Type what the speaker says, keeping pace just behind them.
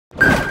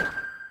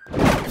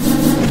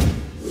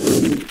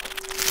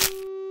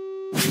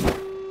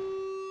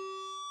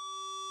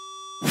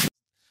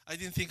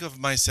didn't think of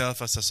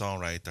myself as a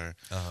songwriter.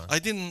 I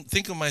didn't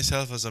think of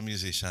myself as a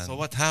musician. So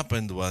what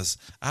happened was,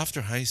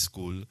 after high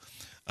school,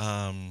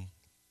 um,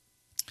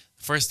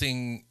 first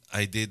thing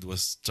I did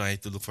was try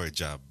to look for a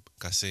job.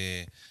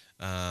 Kasi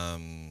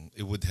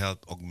it would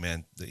help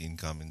augment the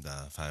income in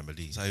the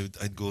family. So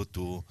I'd go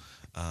to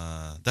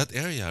that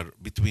area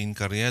between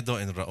Carriedo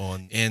and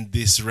Raon, and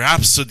this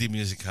Rhapsody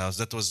Music House.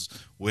 That was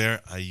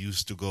where I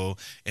used to go,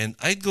 and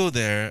I'd go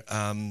there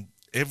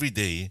every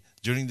day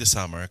during the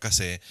summer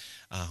kasi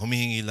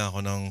humihingi lang ako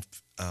ng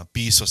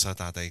piso sa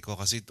tatay ko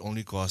kasi it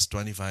only cost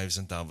 25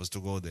 centavos to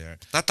go there.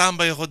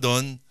 Tatambay ako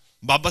doon,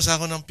 babasa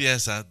ako ng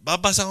pyesa,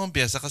 babasa akong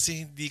pyesa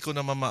kasi hindi ko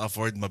naman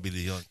ma-afford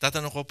mabili yon.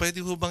 Tatanong ko,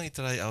 pwede ho bang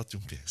i-try out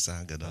yung pyesa?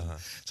 Ganon.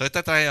 So,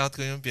 ita-try out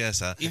ko yung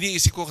pyesa.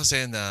 Iniisip ko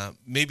kasi na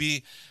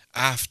maybe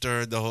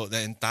after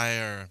the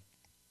entire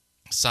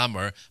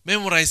summer,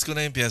 memorize ko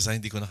na yung pyesa,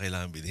 hindi ko na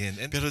kailangan bilhin.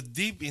 Pero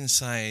deep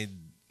inside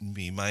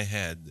me, my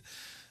head,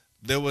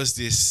 there was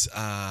this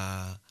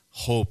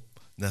hope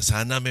na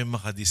sana may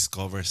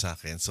makadiscover sa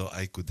akin so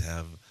I could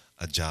have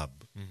a job.